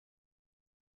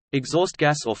Exhaust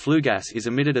gas or flue gas is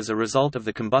emitted as a result of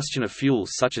the combustion of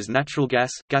fuels such as natural gas,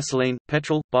 gasoline,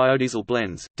 petrol, biodiesel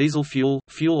blends, diesel fuel,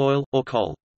 fuel oil, or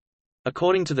coal.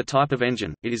 According to the type of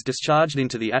engine, it is discharged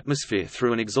into the atmosphere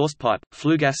through an exhaust pipe,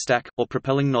 flue gas stack, or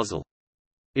propelling nozzle.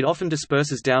 It often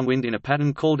disperses downwind in a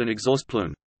pattern called an exhaust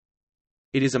plume.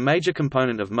 It is a major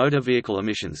component of motor vehicle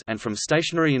emissions and from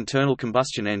stationary internal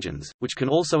combustion engines, which can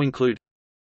also include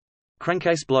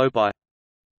crankcase blow-by.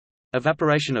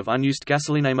 Evaporation of unused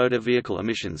gasoline. Motor vehicle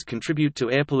emissions contribute to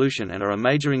air pollution and are a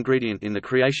major ingredient in the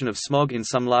creation of smog in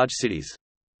some large cities.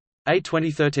 A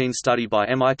 2013 study by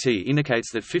MIT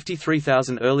indicates that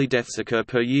 53,000 early deaths occur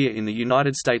per year in the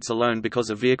United States alone because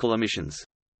of vehicle emissions.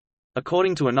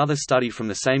 According to another study from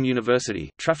the same university,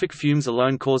 traffic fumes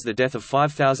alone cause the death of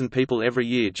 5,000 people every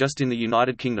year just in the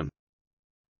United Kingdom.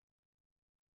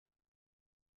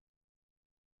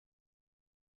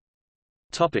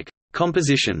 Topic: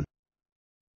 Composition.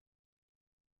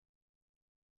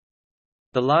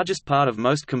 The largest part of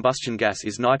most combustion gas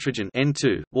is nitrogen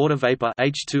N2, water vapor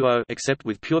H2O except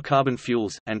with pure carbon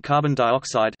fuels, and carbon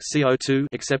dioxide CO2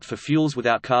 except for fuels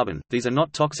without carbon. These are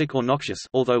not toxic or noxious,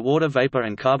 although water vapor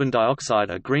and carbon dioxide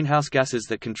are greenhouse gases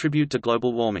that contribute to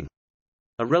global warming.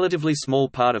 A relatively small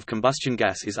part of combustion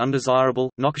gas is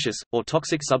undesirable, noxious, or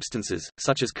toxic substances,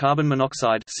 such as carbon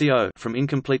monoxide (CO) from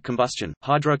incomplete combustion,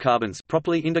 hydrocarbons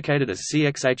properly indicated as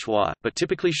CXHY, but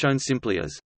typically shown simply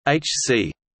as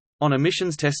HC. On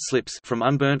emissions test slips from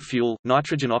unburnt fuel,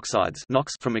 nitrogen oxides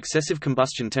 (NOx) from excessive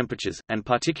combustion temperatures, and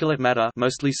particulate matter,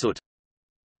 mostly soot.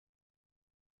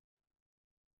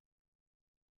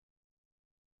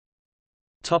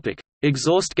 Topic: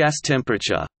 Exhaust gas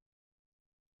temperature.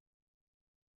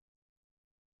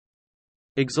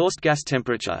 Exhaust gas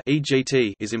temperature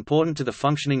 (EGT) is important to the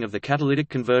functioning of the catalytic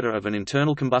converter of an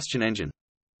internal combustion engine.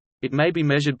 It may be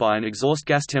measured by an exhaust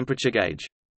gas temperature gauge.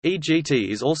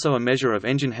 EGT is also a measure of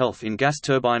engine health in gas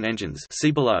turbine engines. See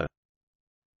below.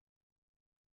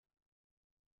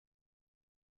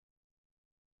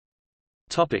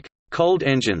 Topic: Cold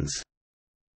engines.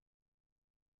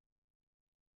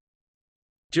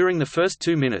 During the first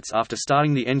 2 minutes after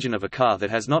starting the engine of a car that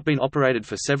has not been operated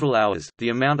for several hours, the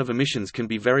amount of emissions can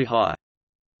be very high.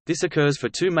 This occurs for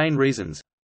two main reasons.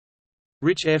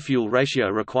 Rich air-fuel ratio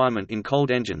requirement in cold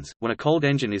engines. When a cold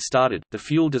engine is started, the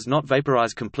fuel does not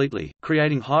vaporize completely,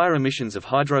 creating higher emissions of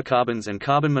hydrocarbons and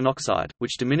carbon monoxide,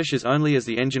 which diminishes only as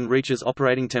the engine reaches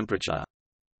operating temperature.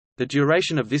 The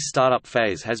duration of this startup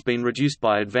phase has been reduced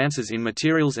by advances in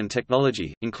materials and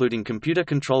technology, including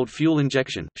computer-controlled fuel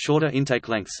injection, shorter intake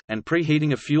lengths, and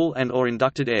preheating of fuel and/or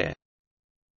inducted air.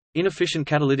 Inefficient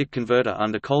catalytic converter.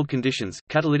 Under cold conditions,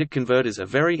 catalytic converters are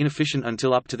very inefficient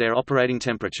until up to their operating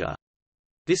temperature.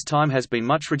 This time has been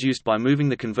much reduced by moving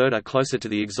the converter closer to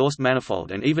the exhaust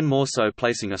manifold and even more so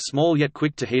placing a small yet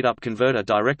quick-to-heat-up converter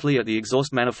directly at the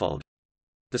exhaust manifold.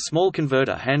 The small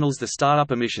converter handles the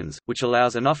startup emissions, which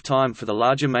allows enough time for the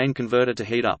larger main converter to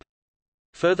heat up.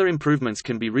 Further improvements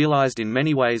can be realized in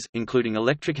many ways, including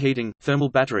electric heating, thermal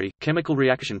battery, chemical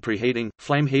reaction preheating,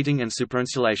 flame heating and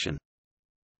superinsulation.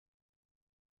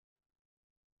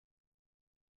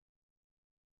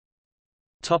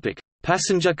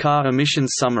 Passenger car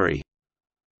emissions summary.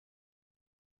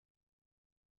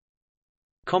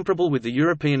 Comparable with the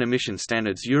European emission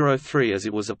standards Euro 3 as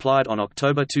it was applied on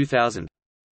October 2000.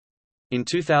 In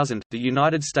 2000, the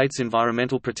United States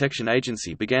Environmental Protection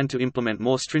Agency began to implement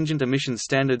more stringent emissions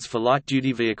standards for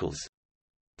light-duty vehicles.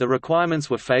 The requirements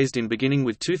were phased in beginning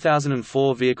with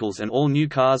 2004 vehicles, and all new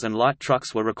cars and light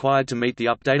trucks were required to meet the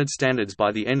updated standards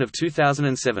by the end of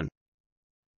 2007.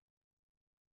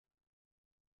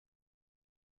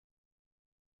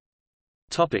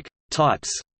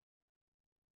 Types.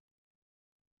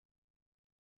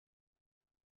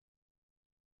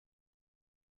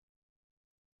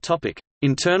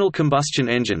 Internal combustion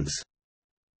engines.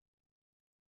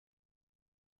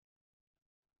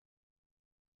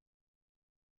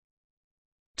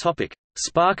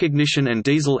 Spark ignition and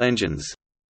diesel engines.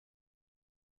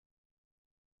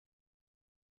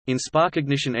 In spark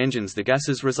ignition engines, the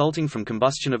gases resulting from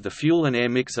combustion of the fuel and air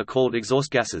mix are called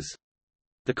exhaust gases.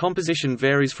 The composition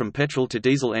varies from petrol to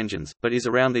diesel engines, but is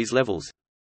around these levels.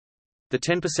 The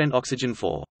 10% oxygen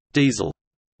for diesel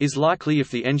is likely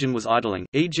if the engine was idling,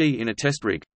 e.g. in a test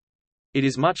rig. It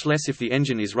is much less if the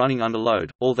engine is running under load,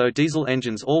 although diesel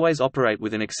engines always operate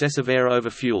with an excess of air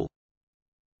over fuel.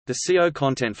 The CO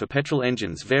content for petrol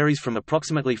engines varies from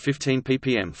approximately 15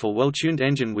 ppm for well-tuned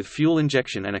engine with fuel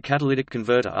injection and a catalytic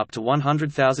converter up to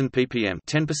 100,000 ppm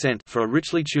 10% for a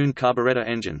richly tuned carburetor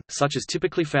engine, such as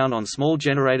typically found on small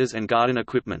generators and garden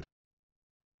equipment.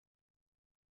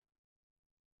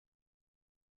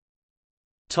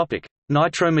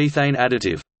 Nitromethane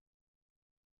additive.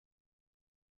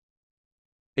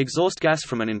 Exhaust gas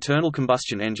from an internal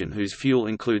combustion engine whose fuel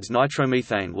includes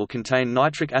nitromethane will contain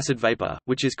nitric acid vapor,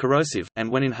 which is corrosive,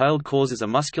 and when inhaled causes a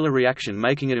muscular reaction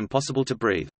making it impossible to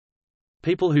breathe.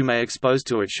 People who may be exposed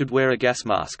to it should wear a gas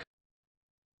mask.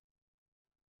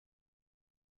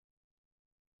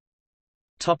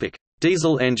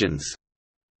 Diesel engines.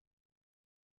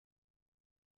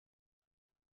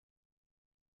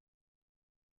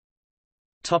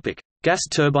 Gas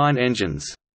turbine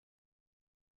engines.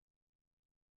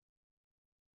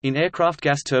 In aircraft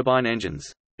gas turbine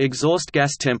engines, exhaust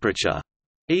gas temperature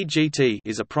 (EGT)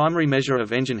 is a primary measure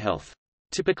of engine health.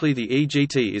 Typically the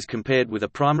EGT is compared with a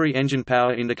primary engine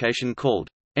power indication called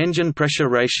engine pressure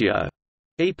ratio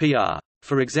 (EPR).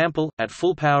 For example, at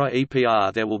full power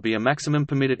EPR there will be a maximum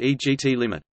permitted EGT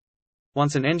limit.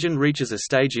 Once an engine reaches a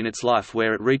stage in its life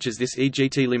where it reaches this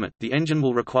EGT limit, the engine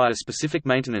will require specific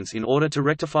maintenance in order to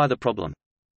rectify the problem.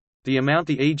 The amount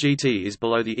the EGT is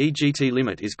below the EGT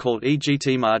limit is called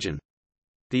EGT margin.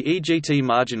 The EGT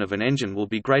margin of an engine will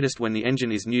be greatest when the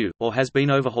engine is new, or has been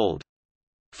overhauled.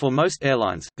 For most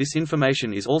airlines, this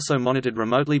information is also monitored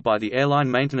remotely by the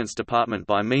airline maintenance department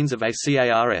by means of a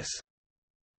CARS.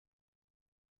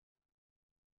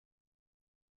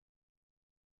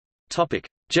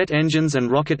 Jet engines and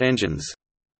rocket engines.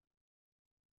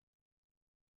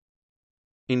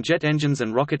 In jet engines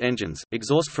and rocket engines,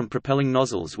 exhaust from propelling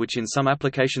nozzles which in some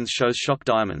applications shows shock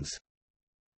diamonds.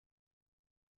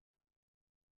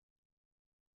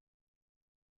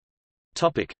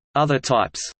 Other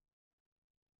types.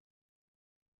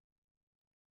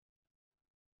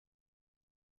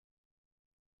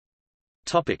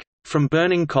 From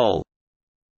burning coal.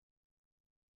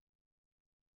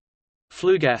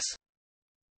 Flue gas.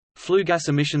 Flue gas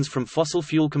emissions from fossil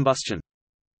fuel combustion.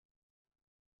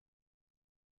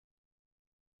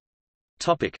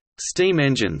 Steam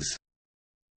engines.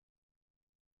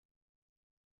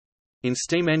 In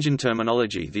steam engine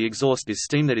terminology, the exhaust is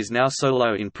steam that is now so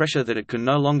low in pressure that it can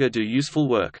no longer do useful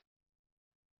work.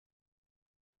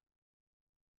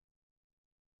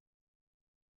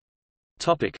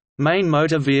 Main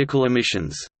motor vehicle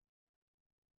emissions.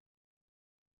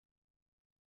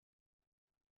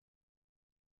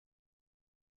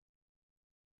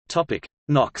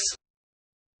 NOx.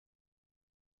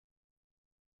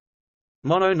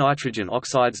 Mono-nitrogen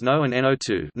oxides NO and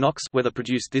NO2 NOx, whether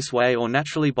produced this way or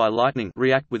naturally by lightning,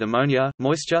 react with ammonia,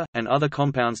 moisture, and other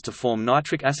compounds to form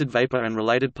nitric acid vapor and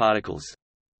related particles.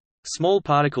 Small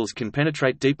particles can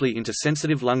penetrate deeply into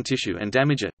sensitive lung tissue and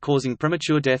damage it, causing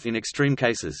premature death in extreme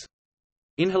cases.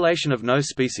 Inhalation of NO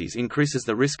species increases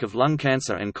the risk of lung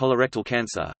cancer and colorectal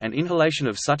cancer, and inhalation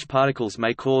of such particles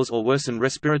may cause or worsen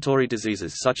respiratory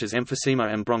diseases such as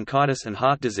emphysema and bronchitis and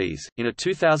heart disease. In a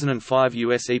 2005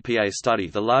 US EPA study,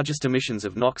 the largest emissions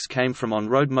of NOx came from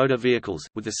on-road motor vehicles,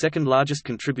 with the second largest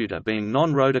contributor being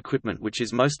non-road equipment, which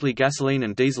is mostly gasoline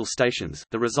and diesel stations.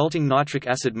 The resulting nitric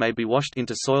acid may be washed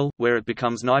into soil, where it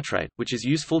becomes nitrate, which is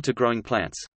useful to growing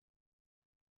plants.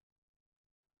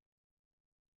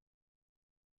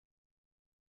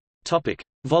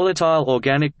 Volatile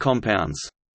organic compounds.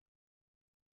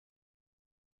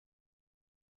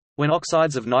 When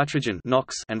oxides of nitrogen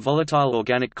 (NOx) and volatile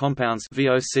organic compounds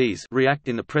 (VOCs) react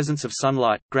in the presence of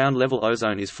sunlight, ground-level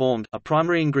ozone is formed, a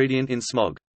primary ingredient in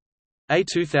smog. A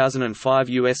 2005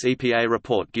 US EPA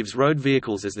report gives road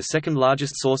vehicles as the second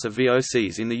largest source of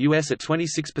VOCs in the US at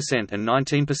 26% and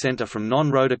 19% are from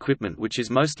non-road equipment, which is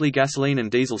mostly gasoline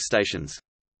and diesel stations.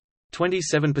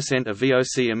 27% of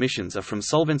VOC emissions are from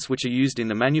solvents which are used in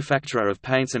the manufacture of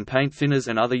paints and paint thinners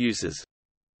and other uses.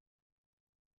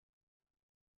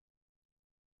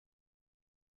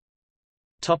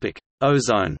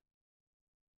 Ozone.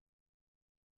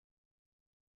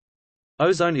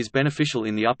 Ozone is beneficial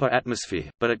in the upper atmosphere,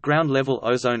 but at ground level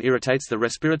ozone irritates the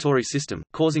respiratory system,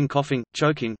 causing coughing,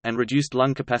 choking, and reduced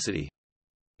lung capacity.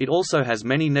 It also has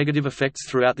many negative effects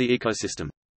throughout the ecosystem.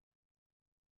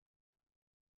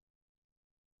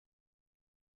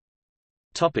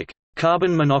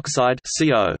 Carbon monoxide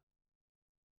 (CO).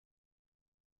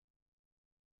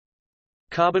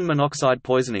 Carbon monoxide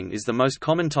poisoning is the most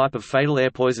common type of fatal air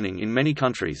poisoning in many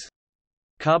countries.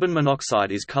 Carbon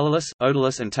monoxide is colorless,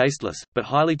 odorless and tasteless, but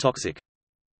highly toxic.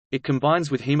 It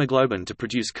combines with hemoglobin to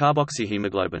produce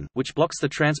carboxyhemoglobin, which blocks the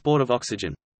transport of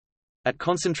oxygen. At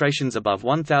concentrations above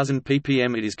 1000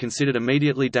 ppm it is considered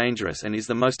immediately dangerous and is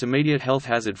the most immediate health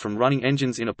hazard from running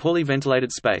engines in a poorly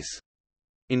ventilated space.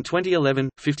 In 2011,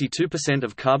 52%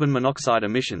 of carbon monoxide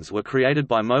emissions were created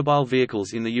by mobile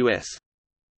vehicles in the U.S.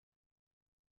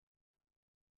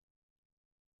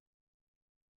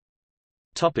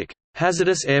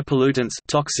 Hazardous air pollutants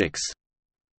toxics.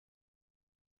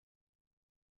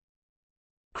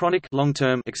 Chronic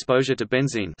long-term exposure to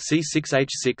benzene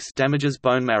C6H6 damages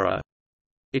bone marrow.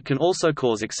 It can also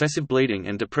cause excessive bleeding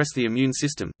and depress the immune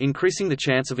system, increasing the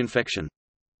chance of infection.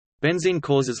 Benzene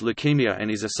causes leukemia and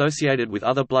is associated with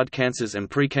other blood cancers and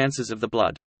pre-cancers of the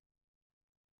blood.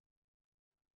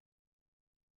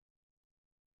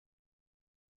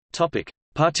 Topic: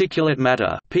 Particulate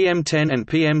matter PM10 and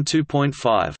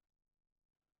PM2.5.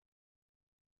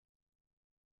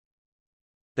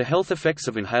 The health effects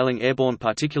of inhaling airborne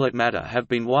particulate matter have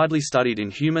been widely studied in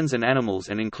humans and animals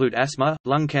and include asthma,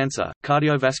 lung cancer,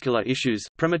 cardiovascular issues,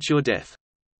 premature death.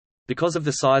 Because of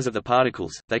the size of the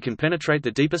particles, they can penetrate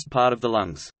the deepest part of the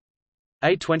lungs.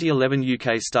 A 2011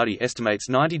 UK study estimates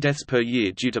 90 deaths per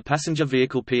year due to passenger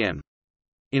vehicle PM.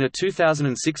 In a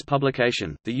 2006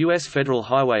 publication, the U.S. Federal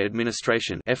Highway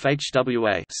Administration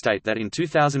 (FHWA) state that in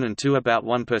 2002 about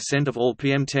 1% of all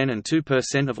PM10 and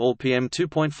 2% of all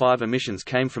PM2.5 emissions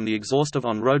came from the exhaust of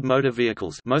on-road motor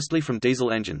vehicles, mostly from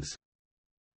diesel engines.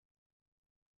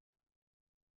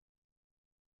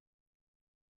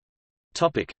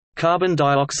 Topic: Carbon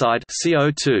dioxide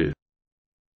 (CO2).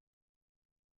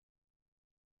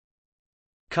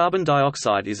 Carbon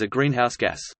dioxide is a greenhouse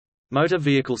gas. Motor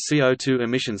vehicle CO2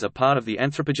 emissions are part of the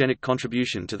anthropogenic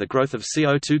contribution to the growth of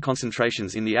CO2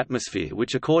 concentrations in the atmosphere,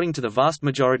 which according to the vast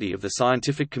majority of the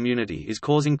scientific community is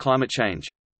causing climate change.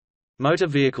 Motor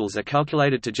vehicles are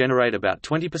calculated to generate about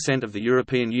 20% of the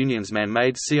European Union's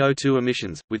man-made CO2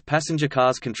 emissions, with passenger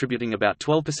cars contributing about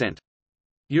 12%.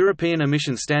 European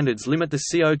emission standards limit the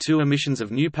CO2 emissions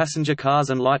of new passenger cars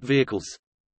and light vehicles.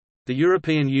 The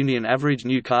European Union average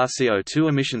new car CO2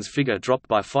 emissions figure dropped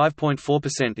by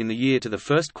 5.4% in the year to the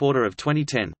first quarter of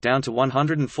 2010, down to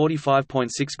 145.6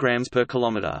 grams per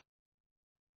kilometre.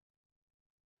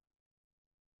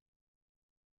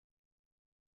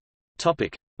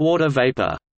 Topic: Water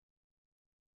vapor.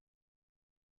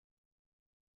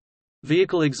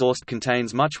 Vehicle exhaust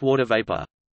contains much water vapor.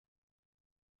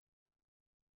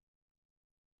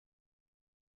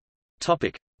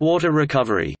 Topic: Water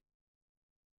recovery.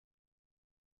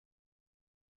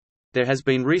 There has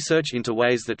been research into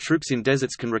ways that troops in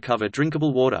deserts can recover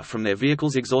drinkable water from their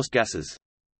vehicles' exhaust gases.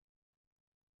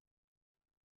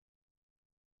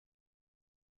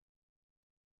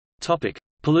 Topic: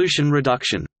 Pollution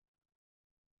reduction.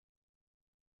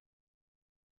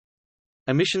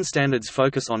 Emission standards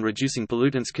focus on reducing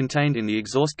pollutants contained in the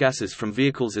exhaust gases from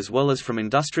vehicles as well as from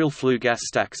industrial flue gas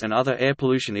stacks and other air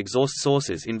pollution exhaust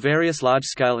sources in various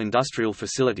large-scale industrial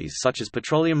facilities such as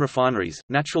petroleum refineries,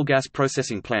 natural gas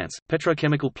processing plants,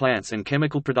 petrochemical plants and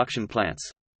chemical production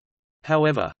plants.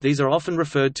 However, these are often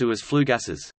referred to as flue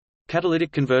gases.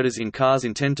 Catalytic converters in cars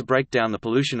intend to break down the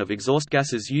pollution of exhaust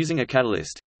gases using a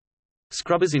catalyst.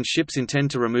 Scrubbers in ships intend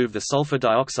to remove the sulfur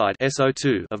dioxide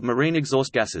 (SO2) of marine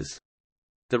exhaust gases.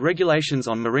 The regulations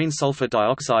on marine sulfur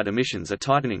dioxide emissions are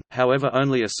tightening, however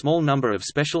only a small number of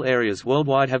special areas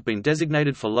worldwide have been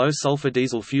designated for low-sulfur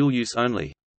diesel fuel use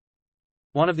only.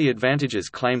 One of the advantages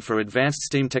claimed for advanced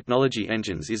steam technology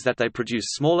engines is that they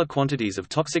produce smaller quantities of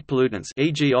toxic pollutants,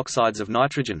 e.g. oxides of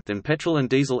nitrogen, than petrol and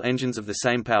diesel engines of the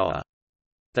same power.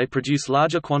 They produce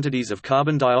larger quantities of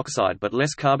carbon dioxide but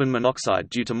less carbon monoxide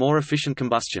due to more efficient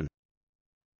combustion.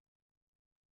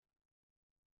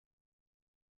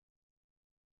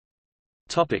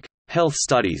 Health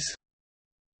studies.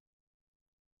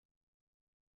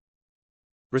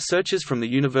 Researchers from the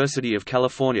University of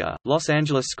California, Los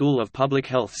Angeles School of Public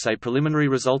Health say preliminary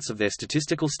results of their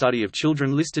statistical study of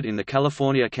children listed in the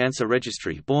California Cancer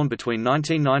Registry born between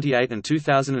 1998 and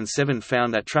 2007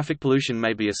 found that traffic pollution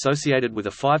may be associated with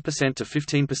a 5% to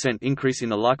 15% increase in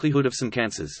the likelihood of some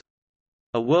cancers.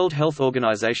 A World Health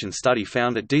Organization study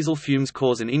found that diesel fumes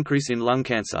cause an increase in lung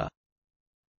cancer.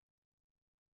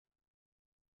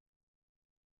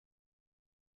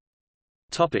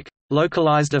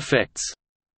 Localized effects.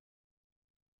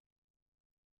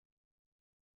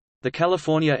 The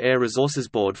California Air Resources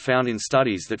Board found in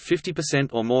studies that 50%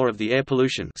 or more of the air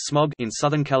pollution smog in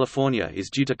Southern California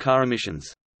is due to car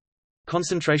emissions.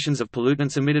 Concentrations of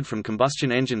pollutants emitted from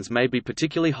combustion engines may be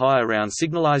particularly high around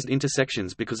signalized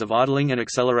intersections because of idling and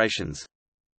accelerations.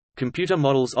 Computer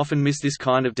models often miss this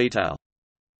kind of detail.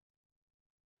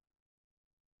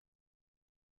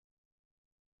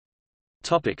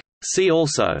 See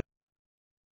also: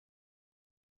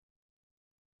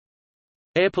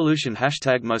 Air pollution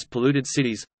 # most polluted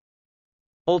cities,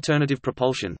 Alternative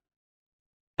propulsion,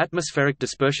 Atmospheric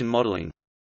dispersion modeling,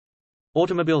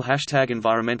 Automobile #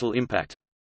 environmental impact,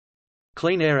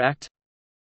 Clean Air Act,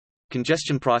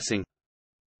 Congestion pricing,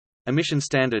 Emission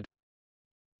standard,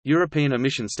 European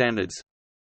emission standards,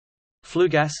 flue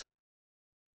gas,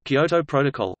 Kyoto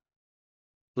Protocol,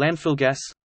 landfill gas,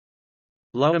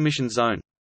 low emission zone,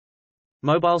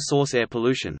 mobile source air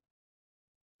pollution,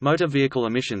 motor vehicle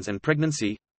emissions and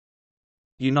pregnancy,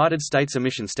 United States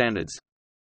emission standards,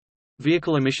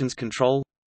 vehicle emissions control,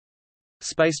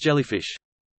 space jellyfish.